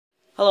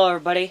Hello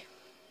everybody,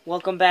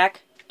 welcome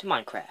back to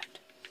Minecraft,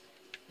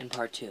 in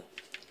part 2.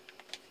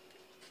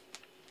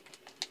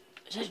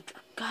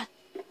 God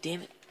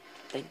damn it,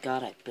 thank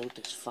God I built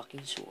this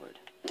fucking sword.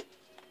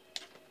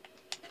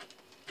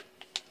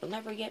 You'll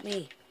never get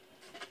me.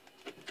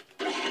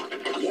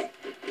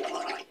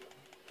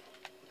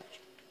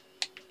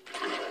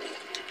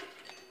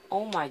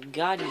 Oh my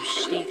God, you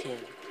staked him.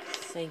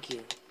 Thank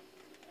you.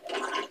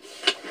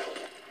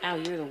 Ow,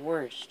 you're the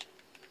worst.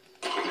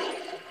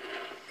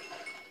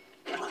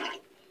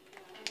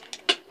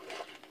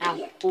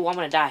 Ow. Ooh, I'm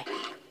gonna die.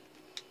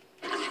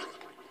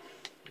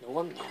 No,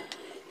 I'm not.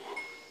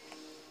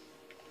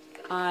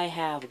 I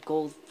have a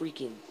gold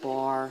freaking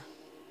bar,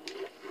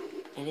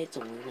 and it's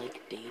only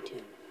like day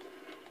 2.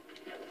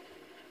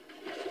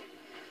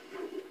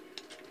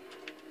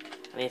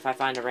 I mean, if I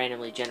find a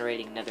randomly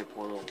generating nether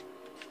portal,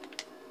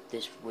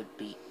 this would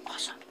be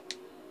awesome.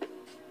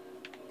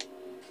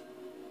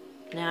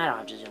 Nah, I don't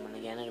have to zoom in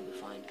again, it'll be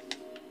fine.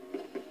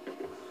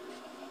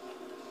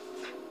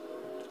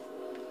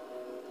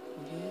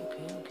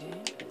 Okay.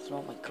 I'll throw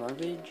out my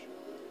garbage.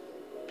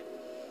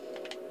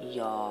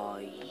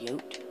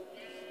 Yote.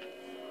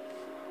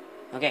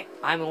 Okay,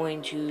 I'm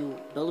going to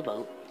build a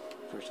boat,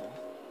 first of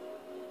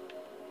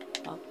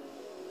all. Up.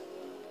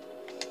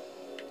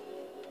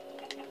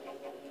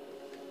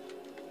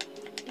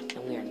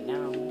 And we are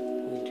now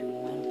going to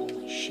line up all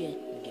my shit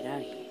and get out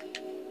of here.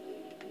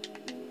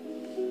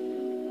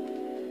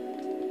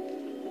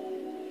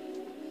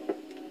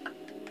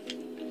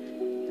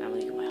 I'm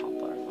gonna get my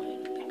hotbar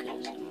line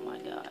because, oh my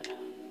God.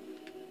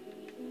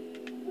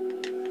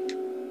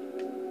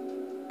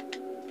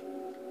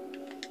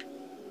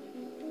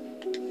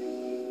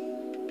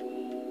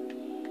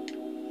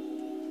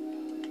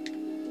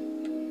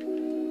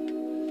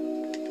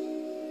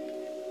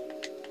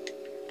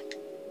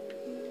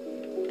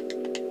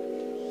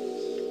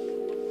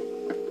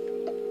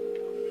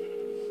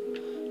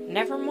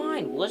 Never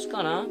mind, was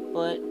gonna,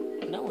 but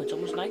no, it's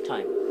almost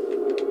nighttime.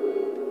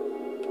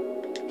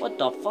 What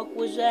the fuck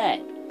was that?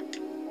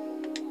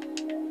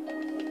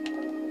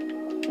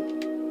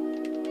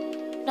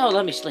 No,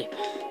 let me sleep.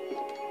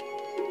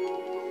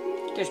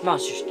 There's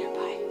monsters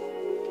nearby.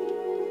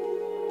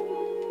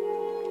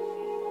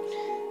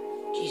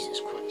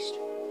 Jesus Christ.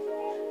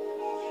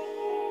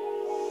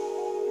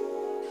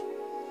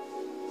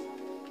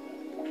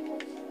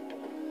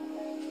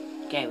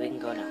 Okay, we can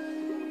go now.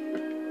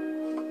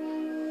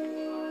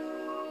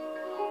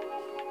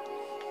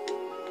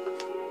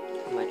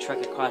 I'm gonna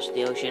trek across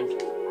the ocean in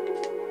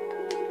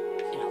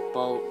a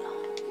boat.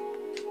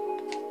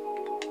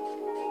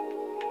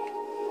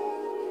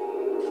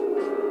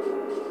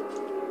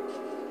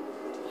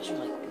 There's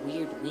like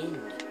weird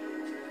wind.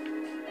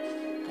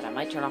 God, I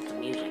might turn off the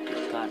music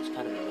because God, it's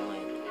kind of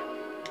annoying.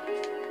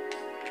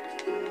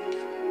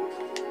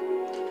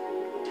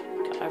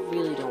 God, I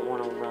really don't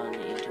want to run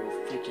into a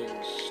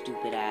freaking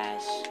stupid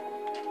ass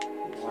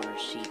water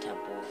sea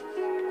temple.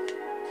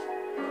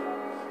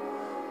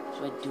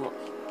 So I do.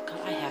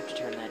 God, I have to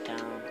turn that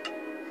down.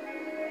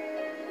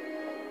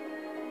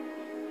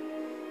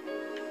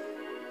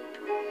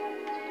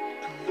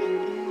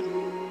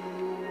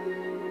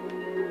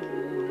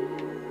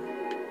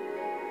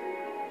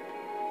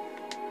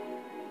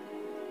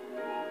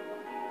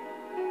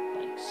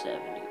 Like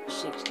 70,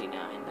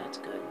 69, that's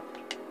good.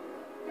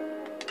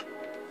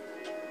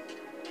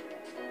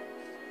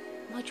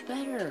 Much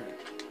better.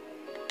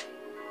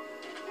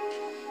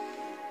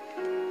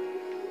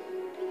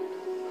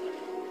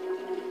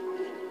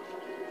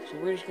 So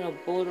we're just gonna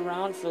bullet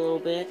around for a little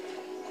bit,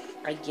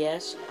 I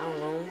guess. I don't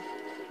know.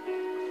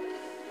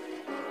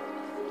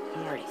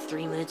 I'm already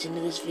 3 minutes into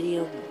this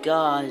video.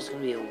 God, it's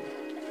gonna be a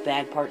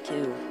bad part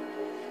 2.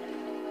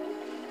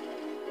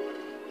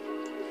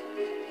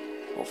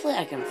 Hopefully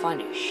I can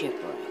find a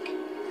shipwreck.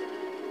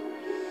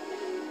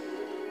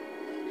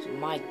 So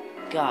my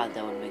God,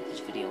 that would make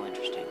this video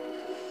interesting.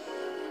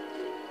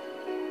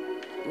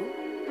 Ooh.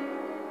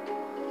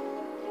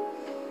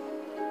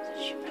 Is that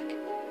shipwreck?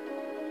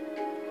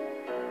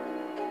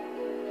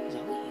 Is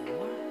that what you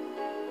are?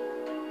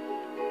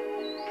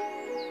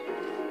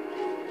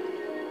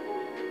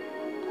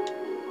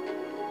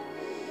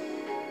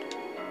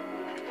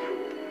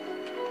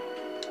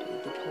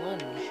 Dude, the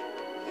plunge.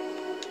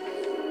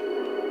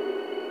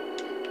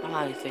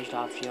 I fished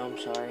off you, I'm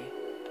sorry.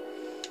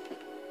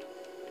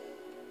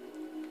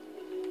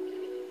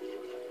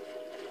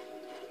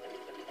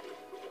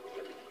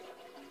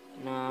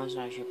 No, it's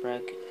not a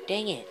shipwreck.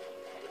 Dang it!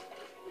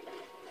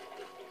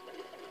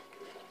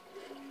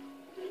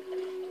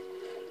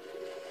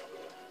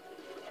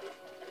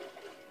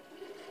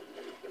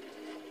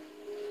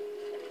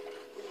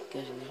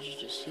 Guessing it's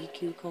just a sea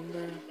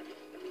cucumber.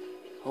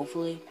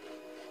 Hopefully.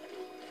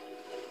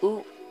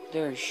 Ooh,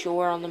 there is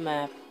shore on the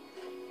map.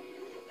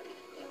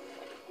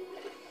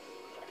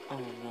 Oh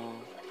no.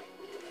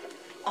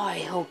 I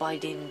hope I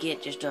didn't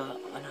get just an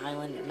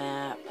island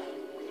map.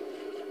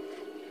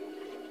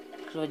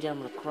 Because if I did, I'm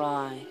gonna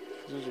cry.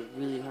 Those are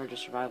really hard to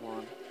survive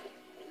on.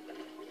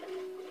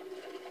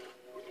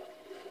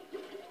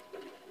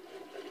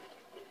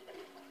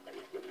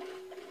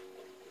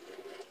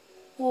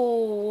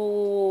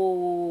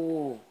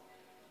 Whoa.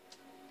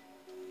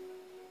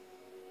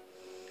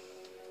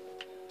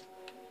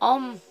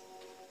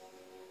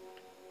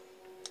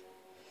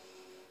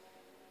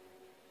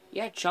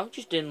 Yeah, Chunk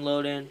just didn't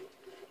load in.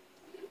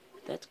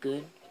 That's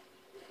good.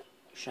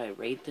 Should I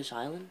raid this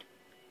island?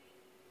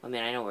 I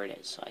mean, I know where it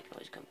is, so I can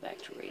always come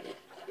back to raid it.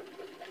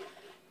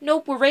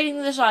 Nope, we're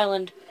raiding this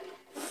island.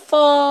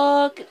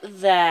 Fuck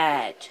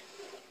that.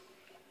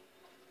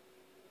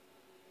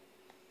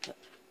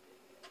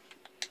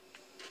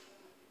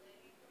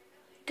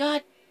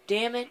 God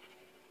damn it.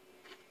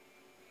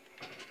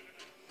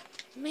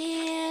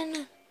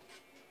 Man.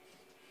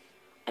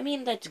 I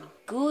mean, that's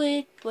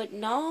good, but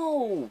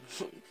no.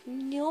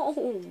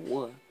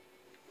 No.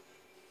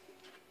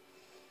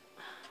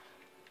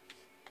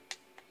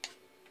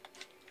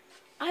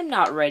 I'm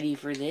not ready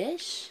for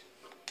this.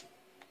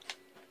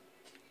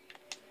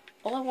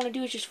 All I want to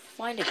do is just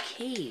find a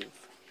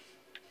cave.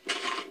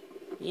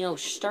 You know,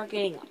 start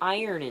getting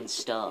iron and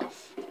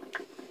stuff.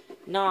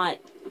 Not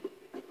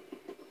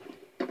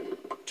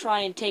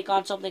try and take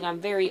on something I'm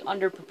very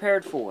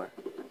underprepared for.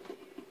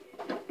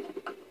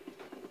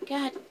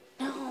 God,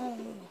 no.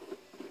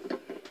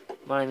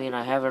 But I mean,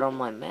 I have it on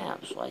my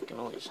map, so I can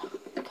always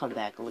come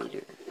back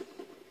later.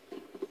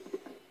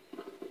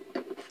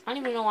 I don't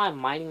even know why I'm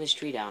mining this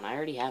tree down. I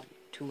already have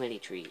too many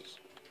trees.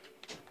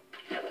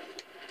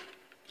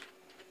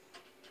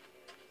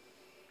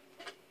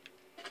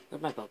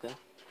 Where'd my boat go?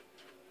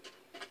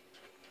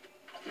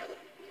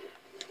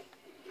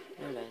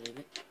 Where did I leave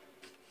it?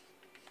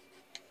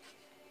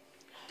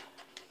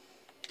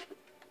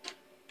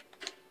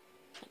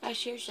 Like,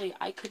 seriously,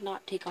 I could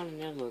not take on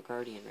another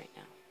guardian right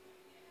now.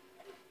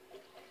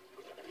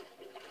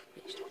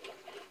 Please don't kill me.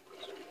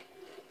 Please don't kill me.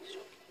 Please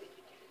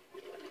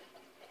don't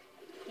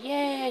kill me.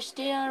 Yeah,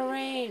 stay out of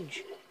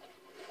range.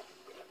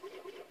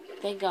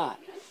 Thank God.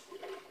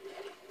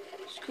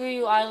 Screw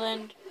you,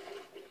 island.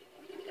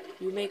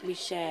 You make me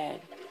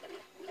sad.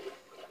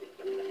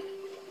 I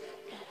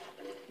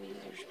mean,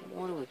 there's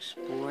more to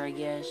explore, I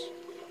guess.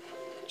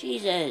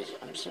 Jesus,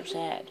 I'm so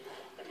sad.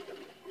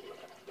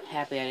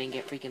 Happy I didn't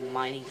get freaking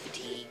mining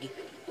fatigue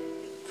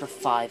for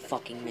 5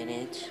 fucking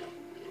minutes.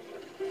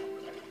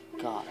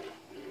 God.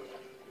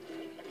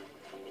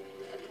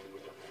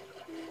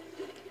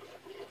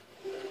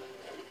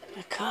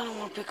 I kind of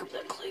want to pick up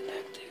that clay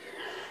back there.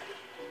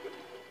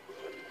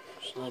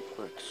 Just like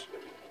bricks.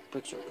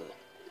 Bricks are good.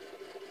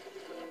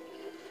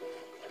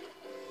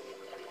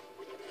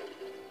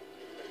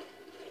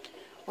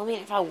 Well, I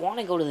mean, if I want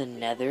to go to the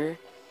nether,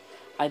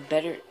 I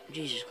better...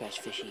 Jesus Christ,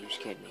 fishy, you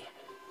scared me.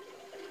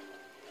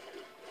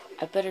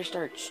 I better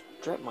start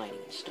strip mining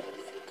and stuff.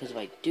 Because if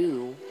I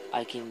do,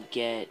 I can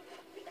get,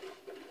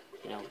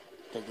 you know,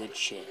 the good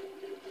shit.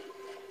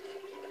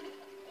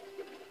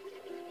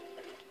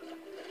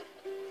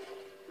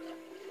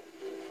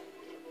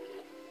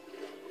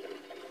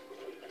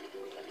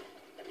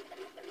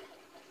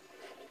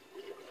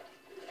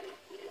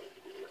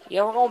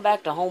 Yeah, we're going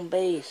back to home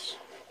base.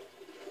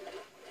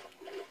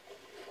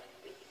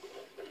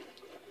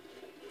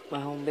 My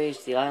home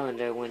base, the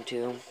island I went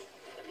to.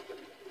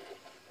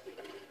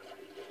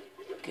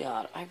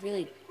 God, I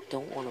really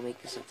don't want to make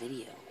this a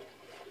video.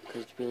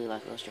 Because it's really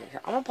lackluster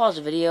here. I'm going to pause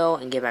the video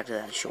and get back to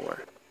that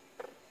shore.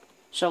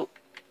 So,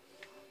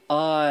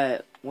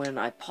 when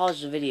I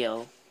paused the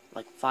video,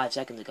 like 5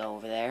 seconds ago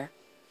over there,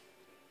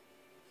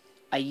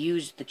 I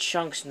used the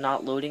chunks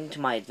not loading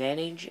to my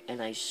advantage,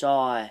 and I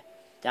saw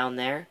down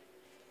there,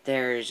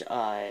 there's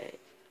a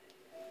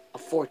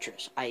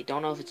fortress. I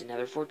don't know if it's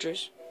another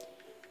fortress.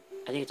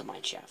 I think it's a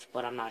mine shaft,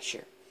 but I'm not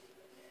sure.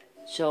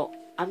 So,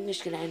 I'm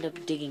just going to end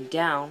up digging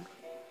down,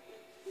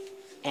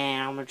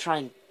 and I'm going to try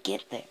and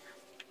get there.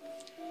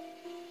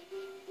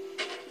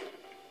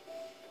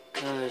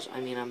 Because,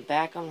 I mean, I'm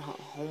back on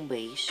home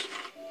base.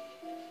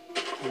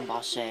 Home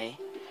base.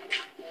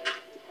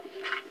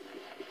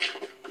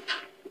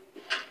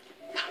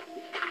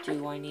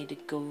 Do I need to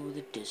go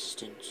the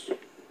distance?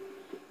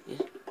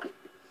 Yes.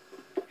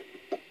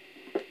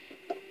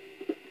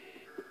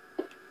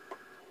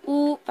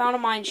 Ooh, found a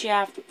mine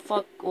shaft.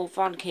 Fuck, well,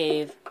 found a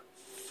cave.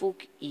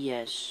 Fuck,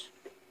 yes.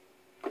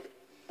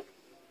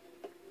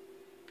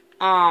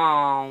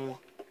 Aww.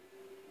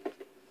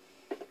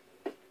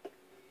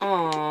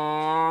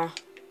 Aww.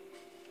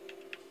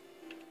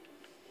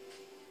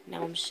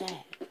 Now I'm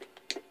sad.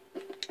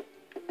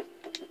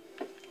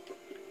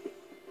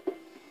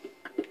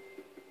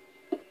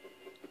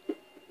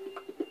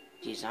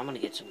 Jeez, I'm gonna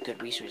get some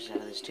good resources out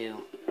of this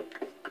too.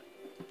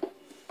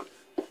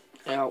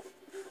 Ow.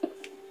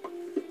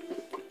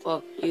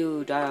 Fuck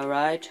you,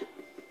 diorite.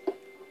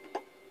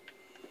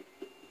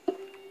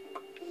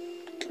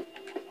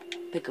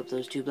 Pick up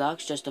those 2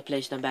 blocks just to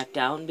place them back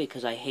down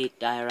because I hate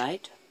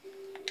diorite.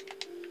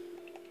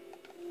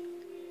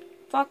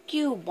 Fuck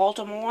you,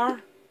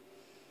 Baltimore.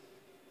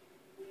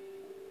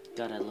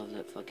 God, I love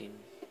that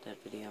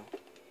video.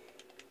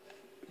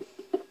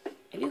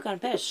 If you can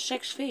pass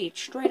 6 feet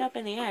straight up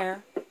in the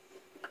air.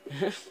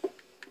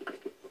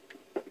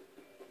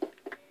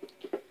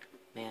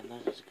 Man,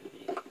 that is a good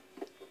video.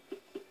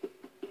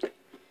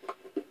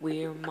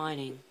 We're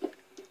mining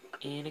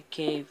in a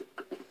cave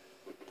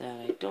that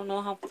I don't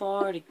know how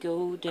far to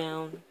go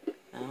down.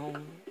 Ow,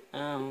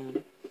 ow.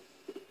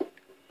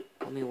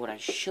 I mean, what I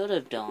should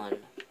have done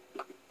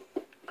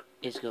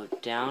is go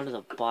down to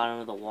the bottom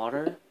of the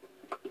water,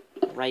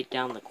 write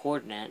down the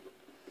coordinate,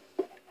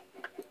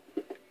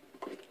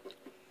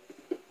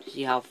 to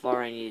see how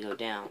far I need to go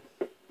down.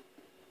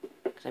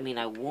 Because, I mean,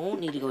 I won't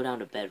need to go down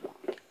to bedrock.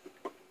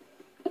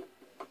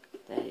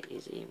 That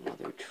is a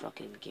mother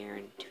trucking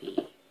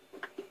guarantee.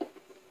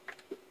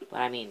 But,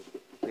 I mean,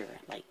 we're,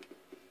 like,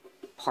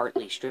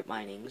 partly strip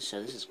mining,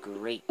 so this is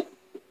great.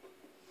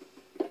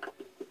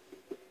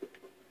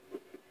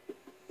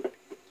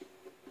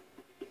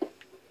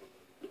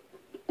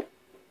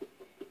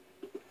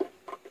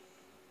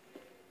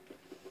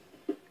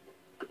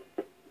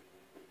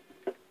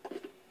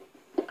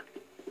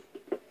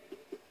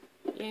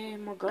 Yeah,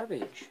 more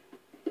garbage.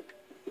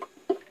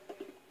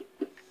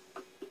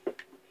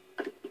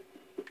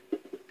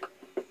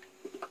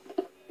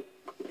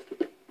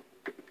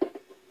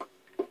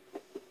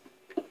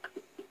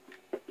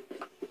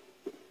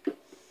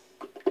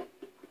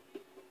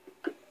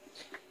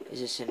 Is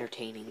this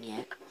entertaining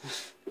yet?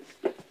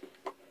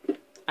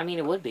 I mean,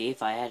 it would be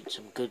if I had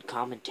some good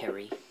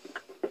commentary.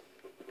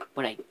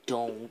 But I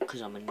don't,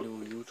 because I'm a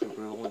new YouTuber. I've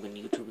only been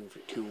YouTubing for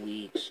 2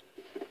 weeks.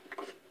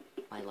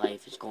 My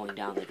life is going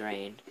down the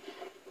drain.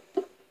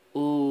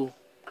 Ooh.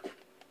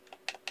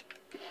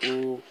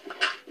 Ooh.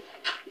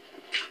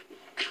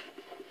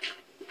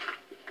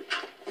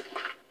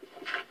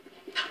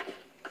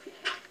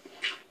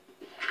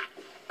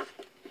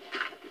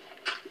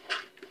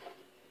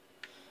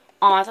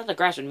 Oh, I thought the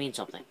grass would mean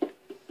something.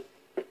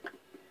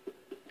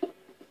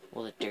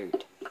 Well, the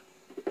dirt.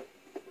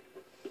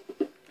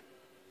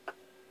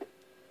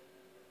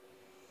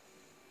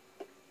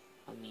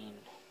 I mean...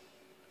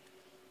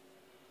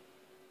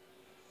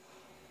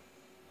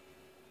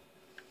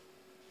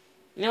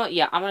 You know what?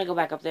 Yeah, I'm gonna go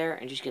back up there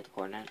and just get the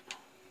coordinate.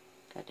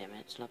 God damn it,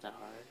 it's not that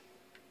hard.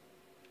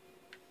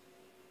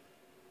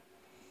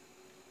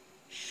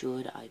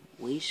 Should I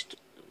waste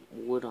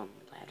wood on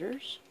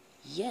ladders?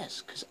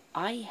 Yes, because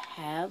I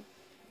have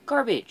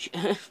garbage.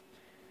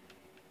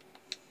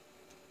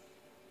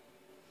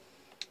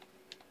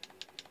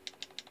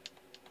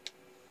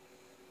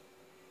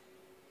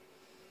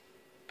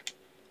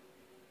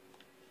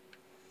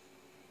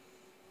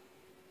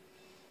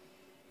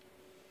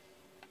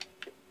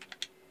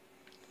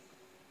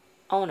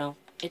 Oh no,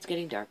 it's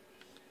getting dark.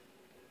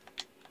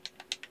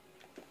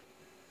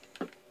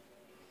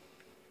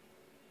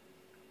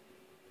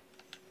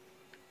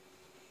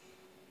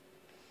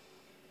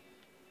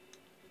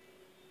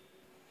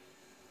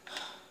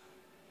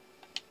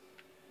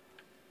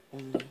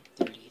 Only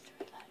 33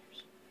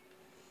 ladders.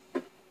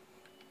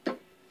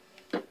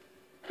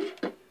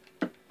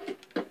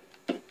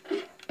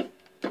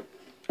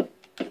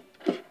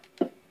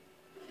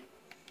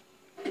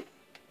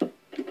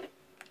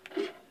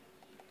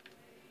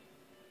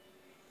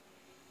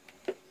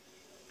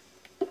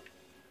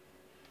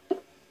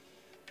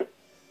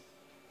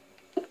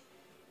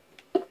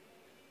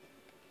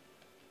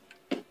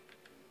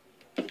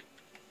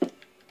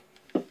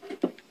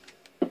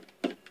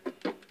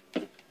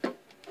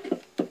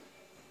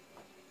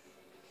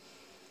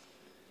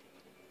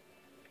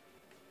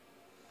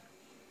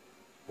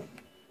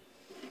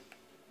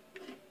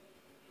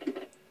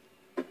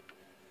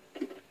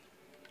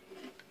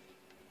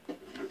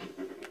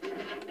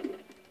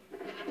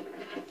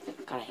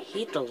 God, I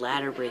hate the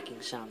ladder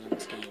breaking sound in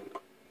this game.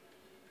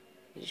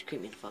 They just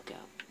creep me the fuck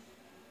out.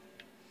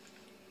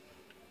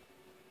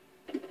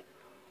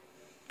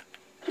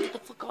 Get the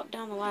fuck out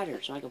down the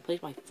ladder so I can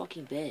place my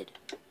fucking bed.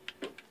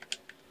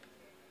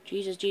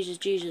 Jesus, Jesus,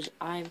 Jesus.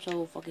 I am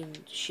so fucking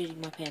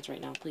shitting my pants right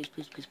now. Please,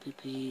 please, please, please,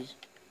 please.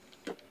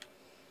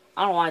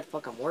 I don't know why the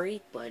fuck I'm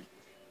worried, but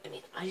I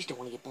mean, I just don't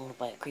want to get blown up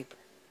by a creeper.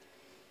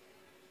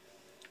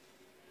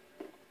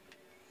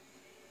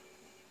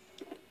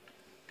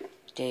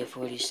 Day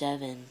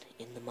 47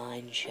 in the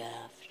mine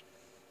shaft.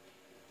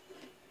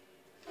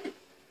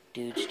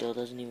 Dude still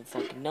doesn't even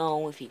fucking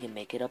know if he can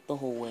make it up the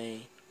whole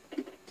way.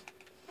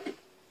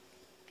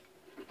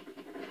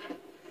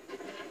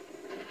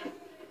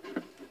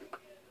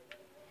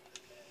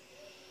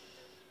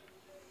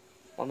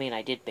 Well, I mean,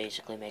 I did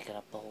basically make it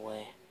up the whole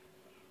way.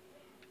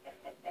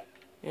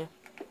 Yeah,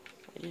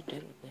 I did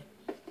technically.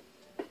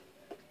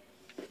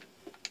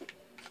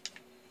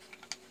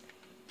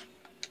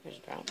 There's a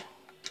drown.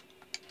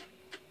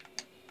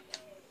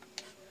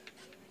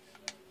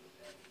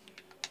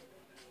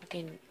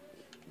 Fucking...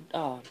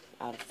 Oh,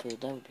 out of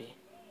food, that would be.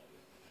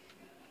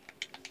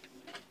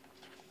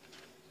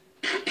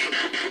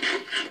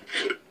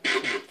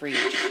 Some free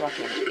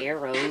fucking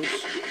arrows.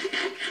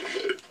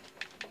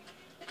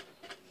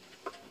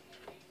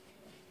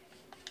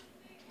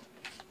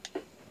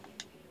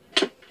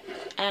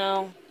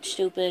 Ow,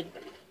 stupid.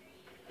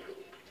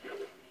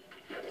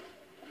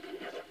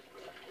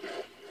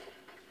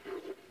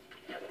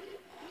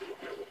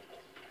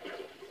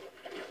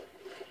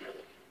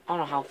 I don't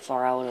know how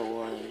far out it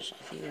was.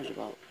 I think it was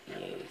about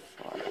yay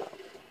far out.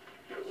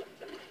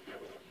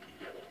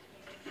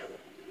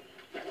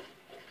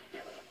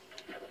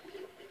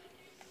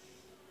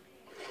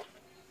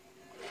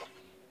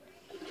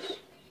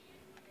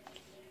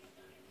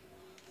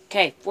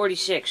 Okay,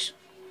 46.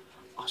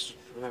 Austin,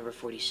 remember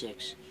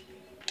 46.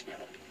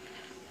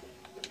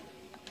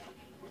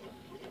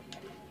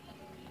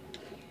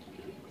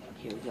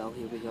 Here we go,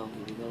 here we go,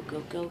 here we go, go,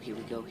 go, here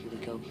we go, here we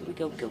go, here we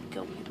go, go,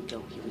 go, here we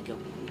go, here we go,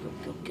 here we go,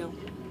 go, go.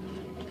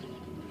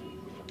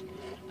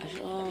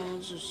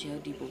 Let's just see how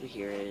deep over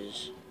here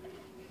is.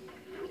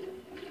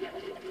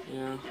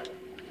 Yeah.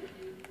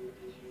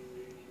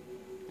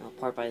 I'll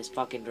part by this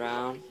fucking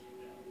drown.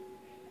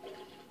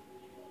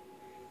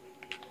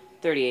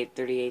 38,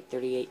 38,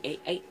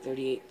 38, 8,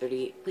 38,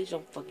 38. Please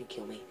don't fucking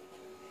kill me.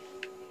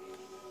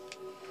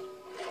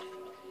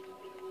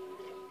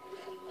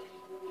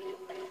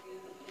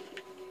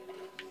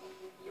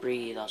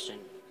 Breathe, Austin.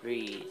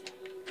 Breathe.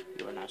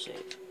 You are now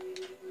safe.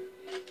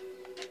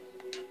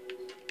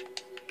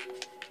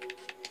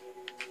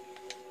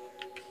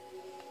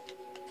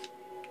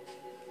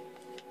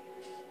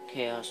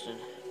 Okay, Austin.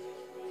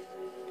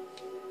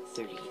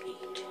 38,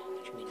 which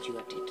means you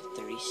have to get to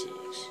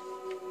 36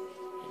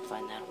 and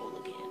find that hole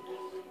again.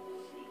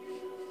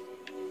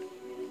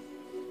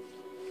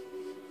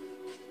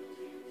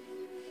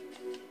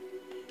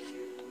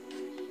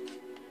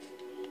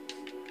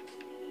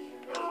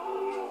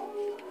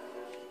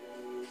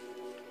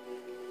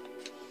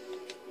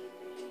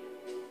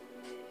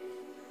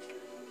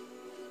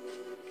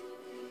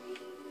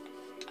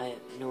 I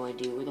have no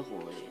idea where the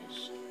hole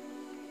is.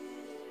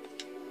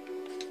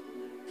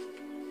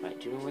 Right,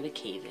 do you know where the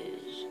cave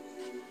is?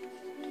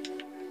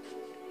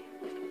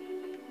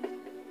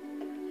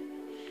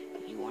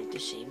 You aren't the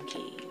same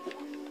cave.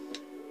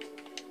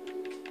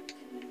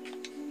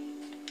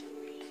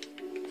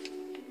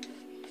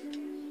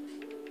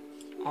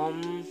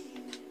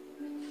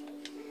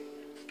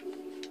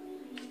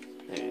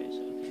 There it is,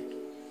 okay.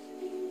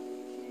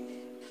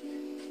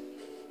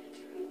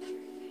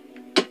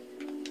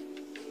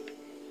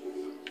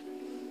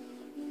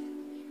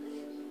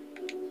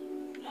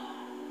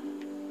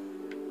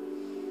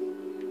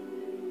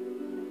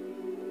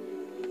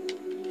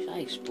 Should I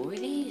explore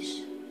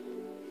these?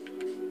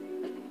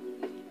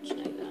 Should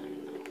I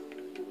don't know.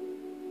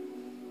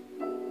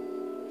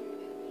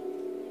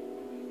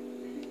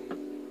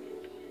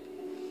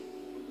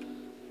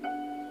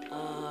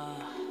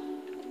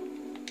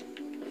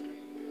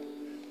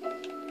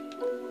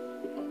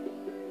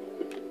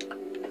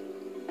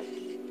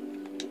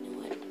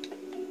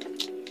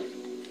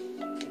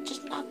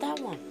 Just not that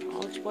one.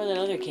 I'll explore that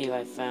other cave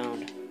I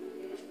found.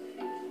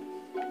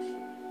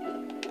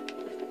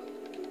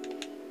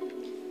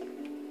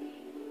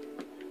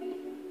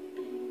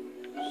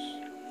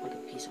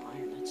 Fucking piece of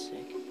iron, that's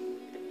sick.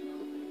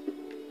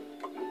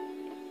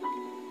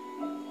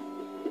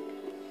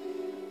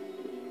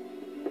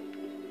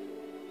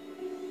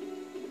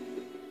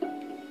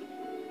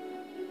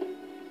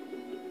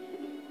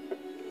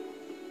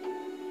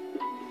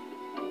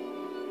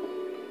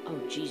 Oh,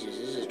 Jesus,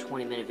 this is a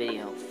 20-minute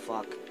video.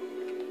 Fuck.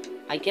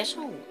 I guess I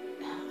don't know.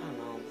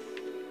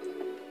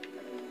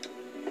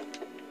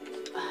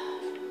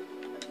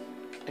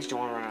 I just don't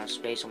want to run out of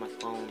space on my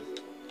phone.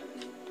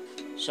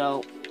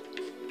 So,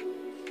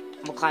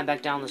 I'm gonna climb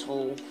back down this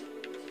hole. And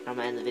I'm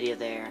gonna end the video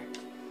there.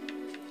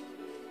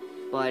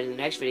 But in the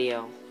next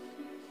video,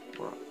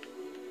 we're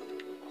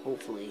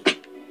hopefully...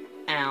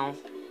 Ow.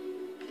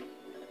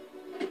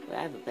 Wait,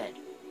 I have a bed.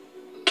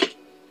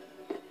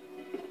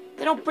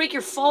 They don't break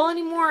your fall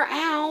anymore?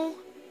 Ow.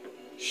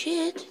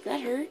 Shit, that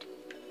hurt.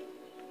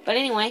 But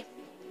anyway,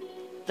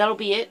 that'll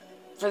be it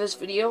for this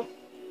video.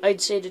 I'd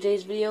say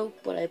today's video,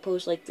 but I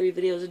post like 3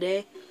 videos a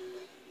day.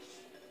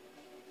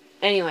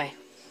 Anyway,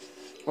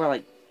 or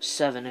like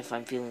 7 if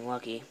I'm feeling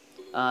lucky.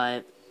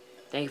 Thank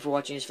you for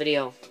watching this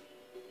video,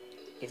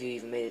 if you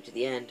even made it to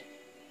the end.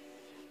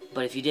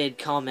 But if you did,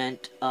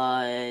 comment,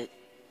 comment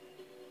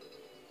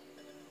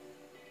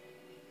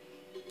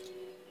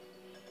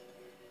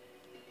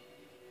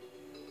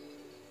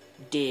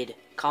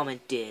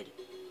did.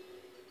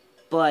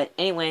 But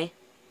anyway,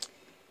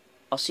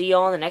 I'll see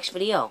y'all in the next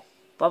video.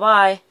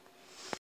 Bye-bye.